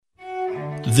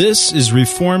This is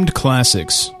Reformed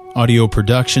Classics, audio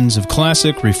productions of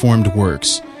classic Reformed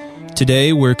works.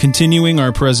 Today we're continuing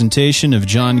our presentation of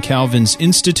John Calvin's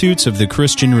Institutes of the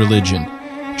Christian Religion,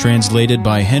 translated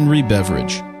by Henry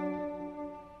Beveridge.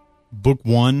 Book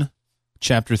 1,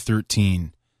 Chapter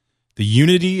 13. The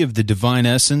Unity of the Divine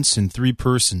Essence in Three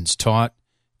Persons taught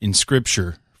in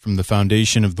Scripture from the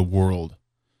foundation of the world.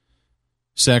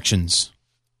 Sections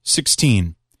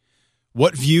 16.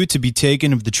 What view to be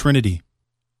taken of the Trinity?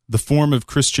 The form of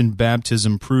Christian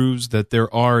baptism proves that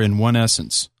there are in one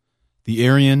essence the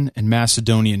Arian and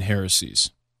Macedonian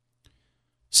heresies.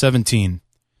 17.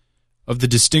 Of the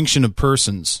distinction of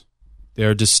persons, they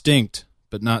are distinct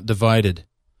but not divided.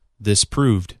 This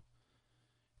proved.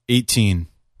 18.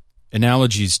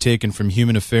 Analogies taken from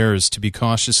human affairs to be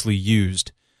cautiously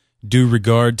used, due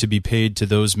regard to be paid to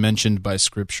those mentioned by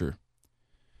Scripture.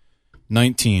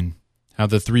 19. How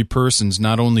the three persons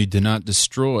not only do not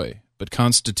destroy, but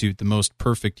constitute the most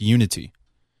perfect unity.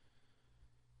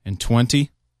 And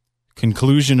 20.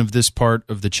 Conclusion of this part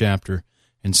of the chapter,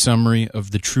 and summary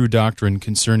of the true doctrine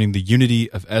concerning the unity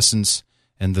of essence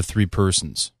and the three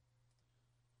persons.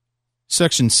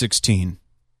 Section 16.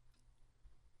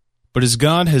 But as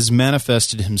God has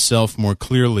manifested himself more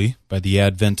clearly by the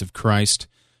advent of Christ,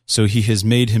 so he has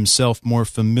made himself more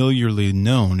familiarly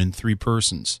known in three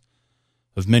persons.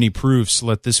 Of many proofs,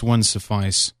 let this one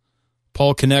suffice.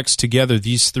 Paul connects together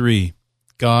these three,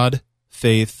 God,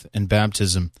 faith, and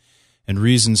baptism, and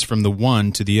reasons from the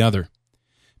one to the other.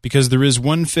 Because there is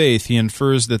one faith, he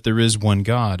infers that there is one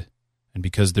God, and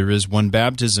because there is one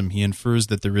baptism, he infers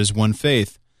that there is one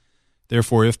faith.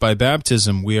 Therefore, if by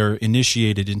baptism we are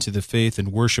initiated into the faith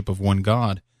and worship of one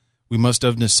God, we must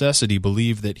of necessity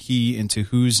believe that he into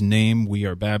whose name we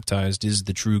are baptized is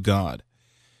the true God.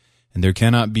 And there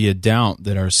cannot be a doubt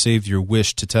that our Savior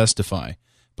wished to testify,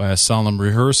 by a solemn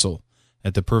rehearsal,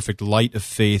 that the perfect light of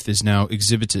faith is now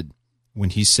exhibited,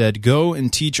 when he said, Go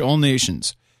and teach all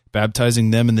nations, baptizing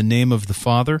them in the name of the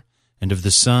Father, and of the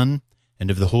Son,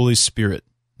 and of the Holy Spirit.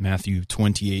 Matthew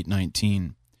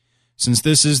 28:19. Since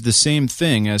this is the same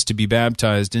thing as to be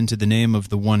baptized into the name of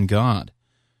the one God,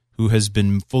 who has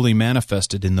been fully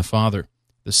manifested in the Father,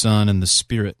 the Son, and the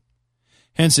Spirit.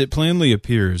 Hence it plainly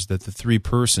appears that the three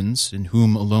persons, in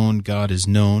whom alone God is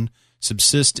known,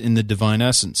 subsist in the divine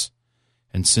essence,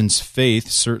 and since faith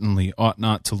certainly ought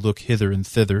not to look hither and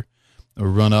thither, or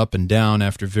run up and down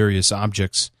after various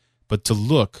objects, but to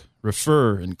look,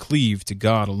 refer, and cleave to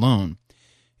God alone,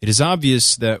 it is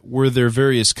obvious that were there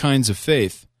various kinds of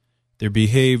faith, there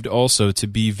behaved also to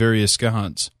be various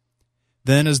gods.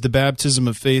 Then, as the baptism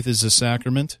of faith is a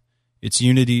sacrament, its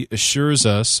unity assures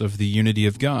us of the unity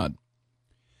of God.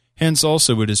 Hence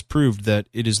also it is proved that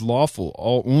it is lawful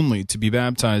all only to be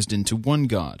baptized into one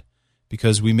God,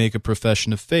 because we make a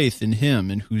profession of faith in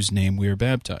him in whose name we are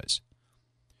baptized.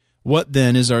 What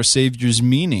then is our Savior's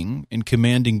meaning in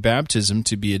commanding baptism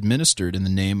to be administered in the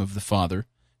name of the Father,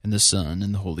 and the Son,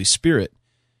 and the Holy Spirit,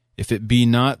 if it be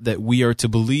not that we are to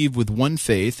believe with one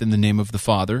faith in the name of the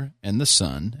Father, and the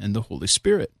Son, and the Holy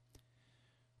Spirit?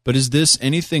 But is this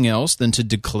anything else than to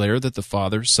declare that the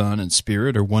Father, Son, and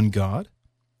Spirit are one God?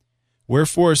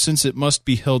 Wherefore, since it must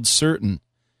be held certain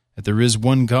that there is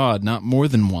one God, not more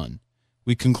than one,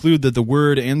 we conclude that the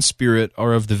Word and Spirit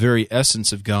are of the very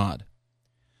essence of God.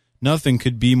 Nothing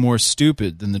could be more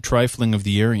stupid than the trifling of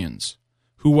the Arians,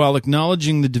 who, while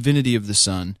acknowledging the divinity of the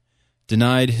Son,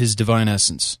 denied his divine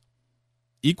essence.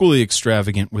 Equally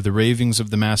extravagant were the ravings of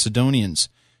the Macedonians,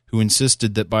 who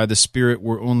insisted that by the Spirit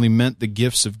were only meant the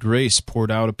gifts of grace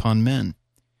poured out upon men.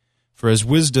 For as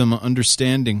wisdom,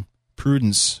 understanding,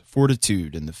 prudence,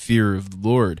 fortitude, and the fear of the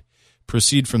Lord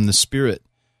proceed from the Spirit,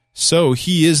 so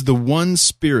he is the one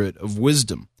Spirit of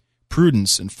wisdom,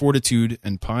 prudence, and fortitude,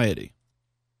 and piety.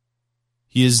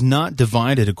 He is not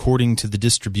divided according to the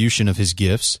distribution of his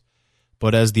gifts,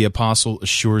 but as the Apostle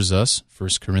assures us,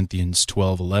 1 Corinthians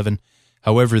 12:11,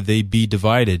 however they be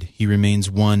divided, he remains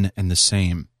one and the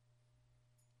same.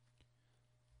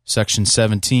 Section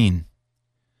 17.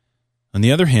 On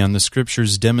the other hand, the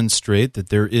Scriptures demonstrate that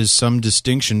there is some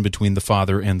distinction between the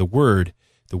Father and the Word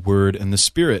and the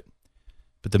Spirit.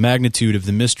 But the magnitude of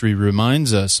the mystery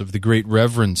reminds us of the great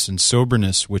reverence and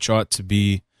soberness which ought to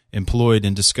be employed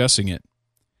in discussing it.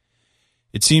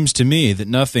 It seems to me that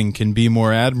nothing can be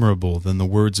more admirable than the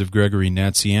words of Gregory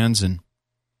Nazianzen.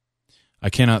 I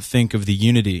cannot think of the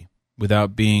unity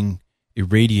without being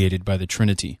irradiated by the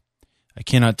Trinity. I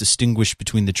cannot distinguish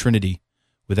between the Trinity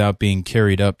without being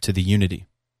carried up to the unity.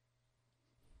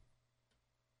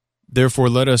 Therefore,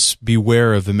 let us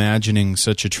beware of imagining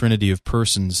such a trinity of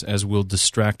persons as will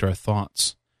distract our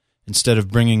thoughts, instead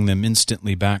of bringing them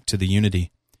instantly back to the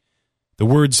unity. The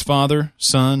words Father,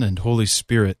 Son, and Holy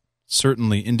Spirit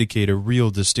certainly indicate a real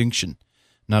distinction,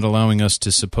 not allowing us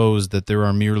to suppose that there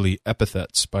are merely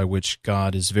epithets by which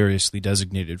God is variously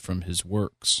designated from his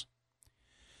works.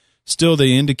 Still,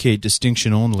 they indicate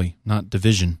distinction only, not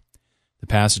division. The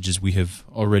passages we have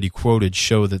already quoted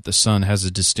show that the Son has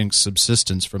a distinct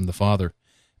subsistence from the Father,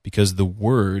 because the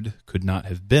Word could not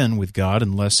have been with God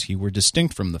unless he were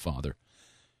distinct from the Father,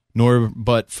 nor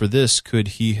but for this could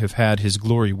he have had his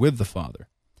glory with the Father.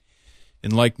 In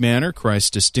like manner,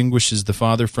 Christ distinguishes the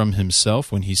Father from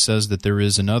himself when he says that there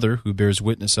is another who bears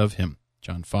witness of him,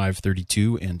 John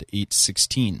 5:32 and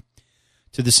 8:16.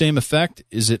 To the same effect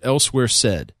is it elsewhere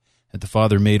said, that the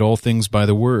Father made all things by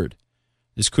the Word.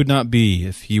 This could not be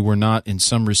if he were not in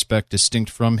some respect distinct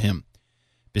from him.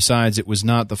 Besides, it was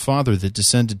not the Father that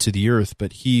descended to the earth,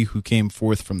 but he who came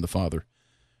forth from the Father.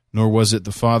 Nor was it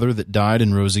the Father that died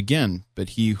and rose again, but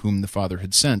he whom the Father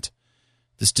had sent.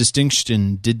 This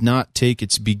distinction did not take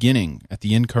its beginning at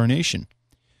the Incarnation,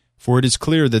 for it is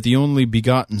clear that the only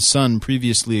begotten Son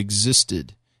previously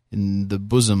existed in the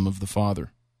bosom of the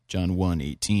Father, John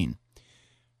 1:18.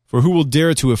 For who will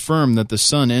dare to affirm that the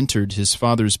Son entered his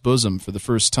Father's bosom for the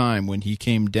first time when he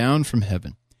came down from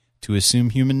heaven to assume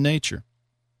human nature?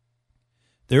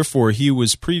 Therefore he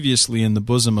was previously in the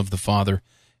bosom of the Father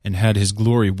and had his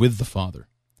glory with the Father.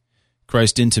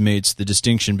 Christ intimates the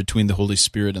distinction between the Holy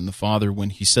Spirit and the Father when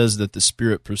he says that the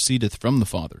Spirit proceedeth from the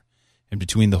Father, and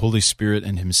between the Holy Spirit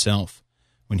and himself,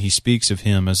 when he speaks of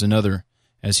him as another,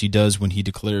 as he does when he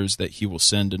declares that he will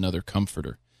send another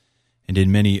Comforter, and in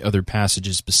many other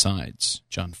passages besides,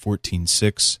 John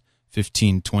 14:6,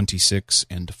 15:26,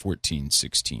 and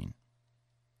 14:16.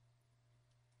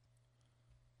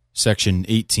 Section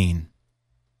 18.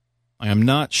 I am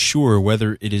not sure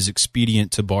whether it is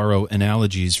expedient to borrow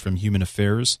analogies from human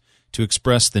affairs to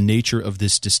express the nature of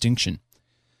this distinction.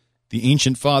 The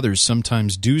ancient fathers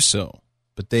sometimes do so,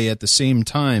 but they at the same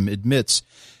time admits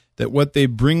that what they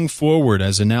bring forward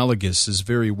as analogous is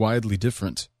very widely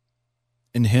different.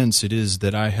 And hence it is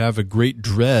that I have a great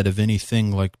dread of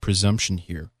anything like presumption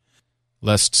here,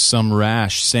 lest some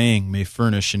rash saying may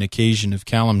furnish an occasion of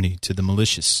calumny to the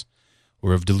malicious,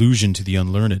 or of delusion to the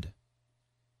unlearned.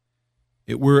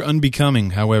 It were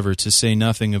unbecoming, however, to say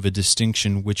nothing of a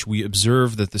distinction which we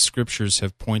observe that the Scriptures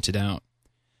have pointed out.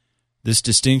 This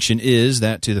distinction is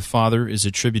that to the Father is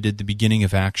attributed the beginning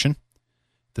of action,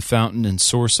 the fountain and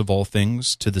source of all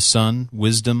things, to the Son,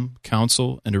 wisdom,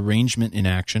 counsel, and arrangement in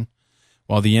action,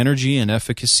 while the energy and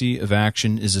efficacy of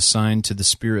action is assigned to the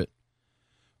Spirit.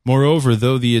 Moreover,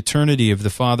 though the eternity of the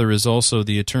Father is also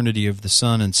the eternity of the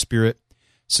Son and Spirit,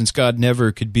 since God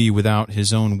never could be without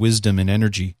his own wisdom and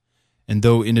energy, and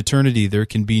though in eternity there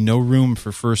can be no room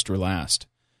for first or last,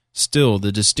 still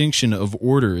the distinction of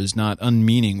order is not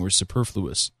unmeaning or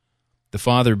superfluous, the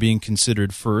Father being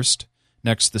considered first,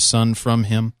 next the Son from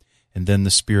him, and then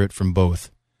the Spirit from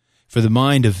both. For the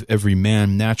mind of every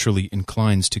man naturally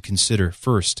inclines to consider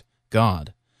first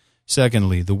God,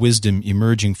 secondly the wisdom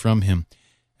emerging from him,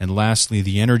 and lastly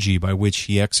the energy by which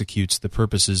he executes the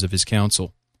purposes of his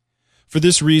counsel. For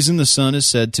this reason the Son is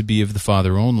said to be of the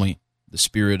Father only, the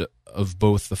Spirit of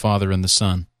both the Father and the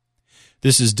Son.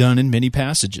 This is done in many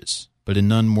passages, but in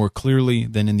none more clearly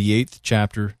than in the 8th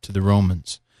chapter to the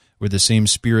Romans, where the same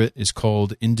Spirit is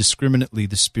called indiscriminately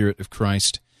the Spirit of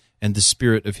Christ, and the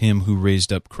Spirit of him who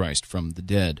raised up Christ from the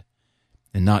dead,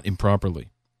 and not improperly.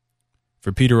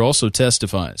 For Peter also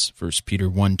testifies, 1 Peter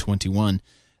 1:21,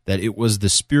 that it was the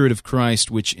Spirit of Christ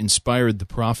which inspired the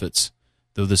prophets,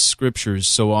 though the Scriptures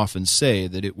so often say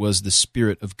that it was the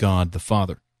Spirit of God the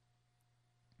Father.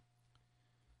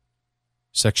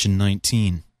 Section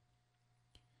 19.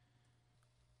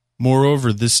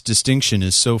 Moreover, this distinction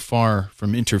is so far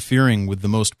from interfering with the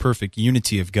most perfect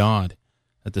unity of God,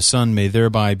 that the Son may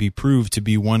thereby be proved to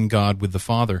be one God with the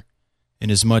Father,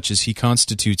 inasmuch as he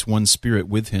constitutes one Spirit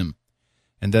with him,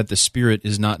 and that the Spirit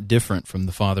is not different from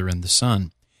the Father and the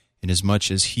Son,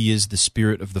 inasmuch as he is the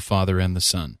Spirit of the Father and the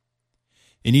Son.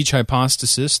 In each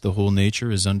hypostasis, the whole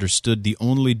nature is understood, the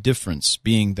only difference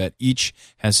being that each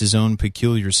has his own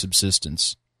peculiar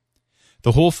subsistence.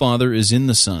 The whole Father is in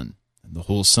the Son, and the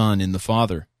whole Son in the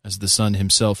Father, as the Son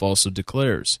himself also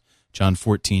declares, John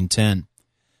 14:10.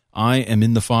 I am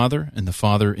in the Father, and the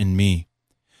Father in me.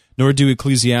 Nor do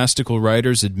ecclesiastical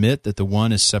writers admit that the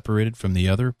one is separated from the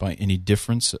other by any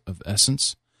difference of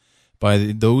essence. By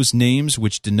those names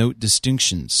which denote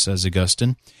distinctions, says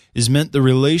Augustine, is meant the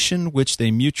relation which they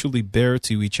mutually bear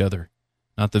to each other,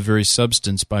 not the very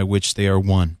substance by which they are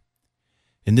one.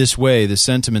 In this way, the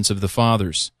sentiments of the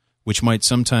fathers, which might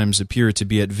sometimes appear to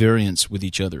be at variance with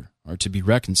each other, are to be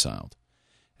reconciled.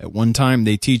 At one time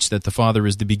they teach that the Father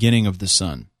is the beginning of the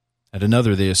Son. At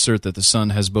another they assert that the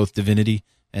Son has both divinity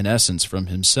and essence from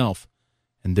himself,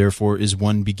 and therefore is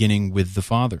one beginning with the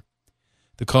Father.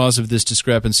 The cause of this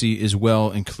discrepancy is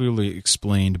well and clearly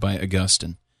explained by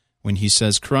Augustine, when he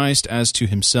says Christ as to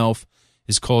himself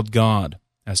is called God,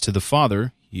 as to the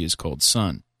Father he is called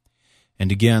Son.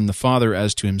 And again, the Father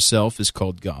as to himself is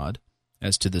called God,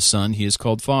 as to the Son he is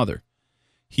called Father.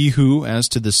 He who as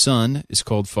to the Son is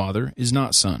called Father is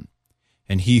not Son,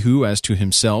 and he who as to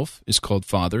himself is called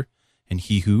Father, and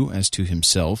he who as to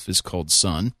himself is called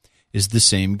Son, is the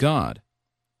same God.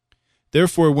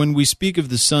 Therefore, when we speak of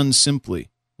the Son simply,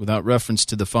 without reference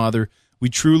to the Father, we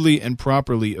truly and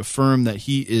properly affirm that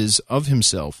he is of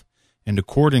himself, and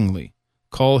accordingly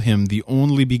call him the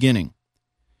only beginning.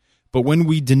 But when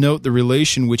we denote the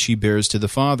relation which he bears to the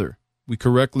Father, we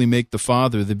correctly make the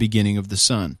Father the beginning of the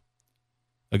Son.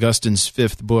 Augustine's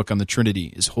fifth book on the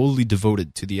Trinity is wholly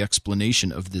devoted to the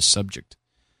explanation of this subject,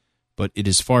 but it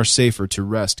is far safer to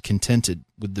rest contented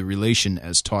with the relation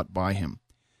as taught by him,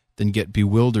 than get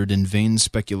bewildered in vain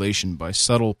speculation by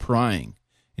subtle prying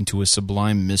into a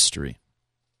sublime mystery.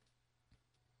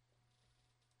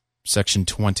 Section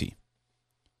 20.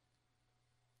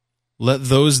 Let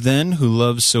those then who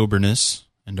love soberness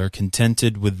and are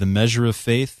contented with the measure of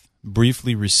faith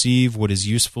briefly receive what is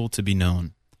useful to be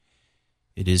known.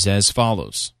 It is as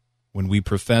follows. When we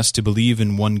profess to believe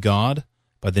in one God,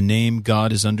 by the name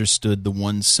God is understood the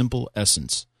one simple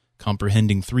essence,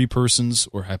 comprehending three persons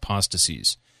or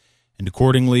hypostases, and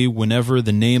accordingly, whenever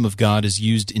the name of God is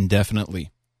used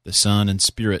indefinitely, the Son and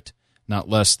Spirit, not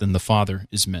less than the Father,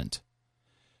 is meant.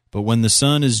 But when the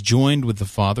Son is joined with the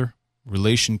Father,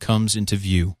 relation comes into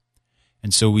view,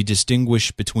 and so we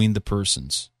distinguish between the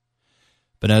persons.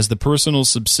 But as the personal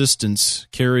subsistence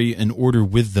carry an order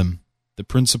with them, the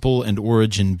principle and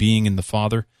origin being in the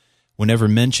Father, whenever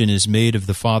mention is made of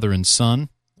the Father and Son,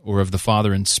 or of the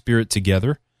Father and Spirit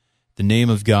together, the name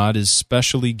of God is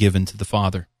specially given to the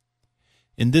Father.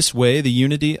 In this way, the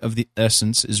unity of the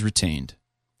essence is retained,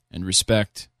 and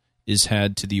respect is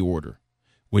had to the order,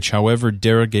 which, however,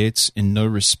 derogates in no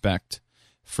respect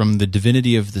from the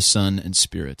divinity of the Son and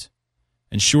Spirit.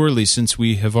 And surely, since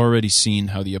we have already seen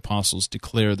how the apostles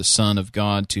declare the Son of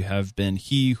God to have been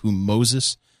he whom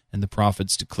Moses and the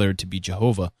prophets declared to be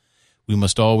Jehovah, we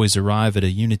must always arrive at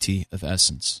a unity of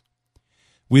essence.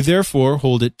 We therefore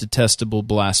hold it detestable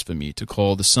blasphemy to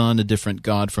call the Son a different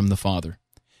God from the Father,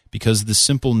 because the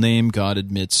simple name God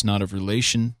admits not of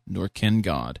relation, nor can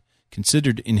God,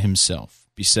 considered in himself,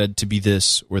 be said to be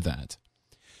this or that.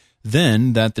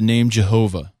 Then that the name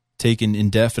Jehovah, taken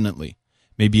indefinitely,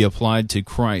 may be applied to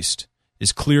Christ,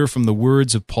 is clear from the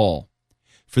words of Paul.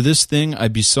 For this thing I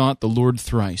besought the Lord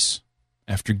thrice.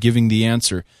 After giving the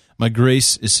answer, my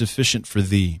grace is sufficient for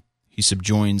thee, he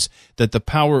subjoins, that the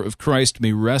power of Christ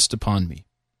may rest upon me.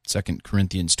 2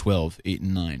 Corinthians 12, 8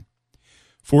 and 9.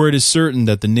 For it is certain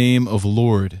that the name of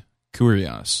Lord,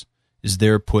 Kyrios, is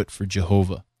there put for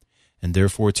Jehovah, and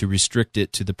therefore to restrict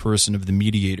it to the person of the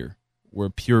mediator were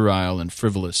puerile and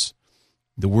frivolous,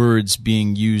 the words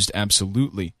being used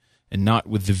absolutely, and not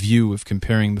with the view of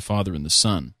comparing the Father and the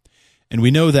Son. And we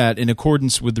know that, in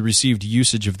accordance with the received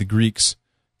usage of the Greeks,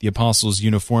 the apostles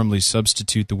uniformly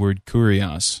substitute the word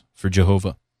Kyrios for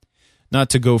Jehovah. Not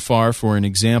to go far for an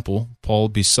example, Paul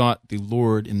besought the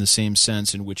Lord in the same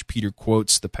sense in which Peter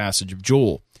quotes the passage of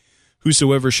Joel,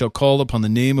 "Whosoever shall call upon the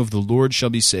name of the Lord shall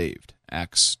be saved,"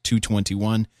 Acts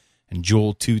 2:21 and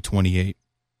Joel 2:28.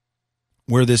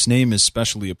 Where this name is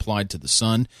specially applied to the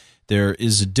Son, there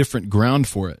is a different ground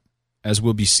for it, as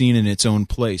will be seen in its own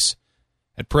place.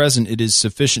 At present it is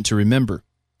sufficient to remember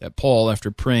that Paul,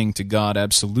 after praying to God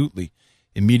absolutely,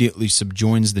 immediately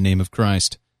subjoins the name of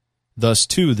Christ. Thus,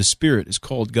 too, the Spirit is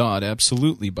called God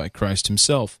absolutely by Christ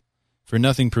himself, for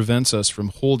nothing prevents us from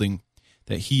holding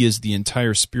that he is the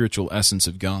entire spiritual essence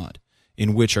of God,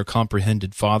 in which are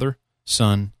comprehended Father,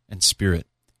 Son, and Spirit.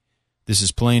 This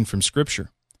is plain from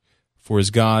Scripture. For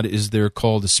as God is there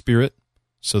called a Spirit,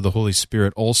 so the Holy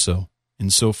Spirit also,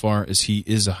 in so far as he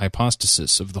is a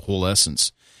hypostasis of the whole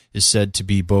essence, is said to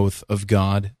be both of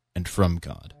God and from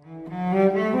God.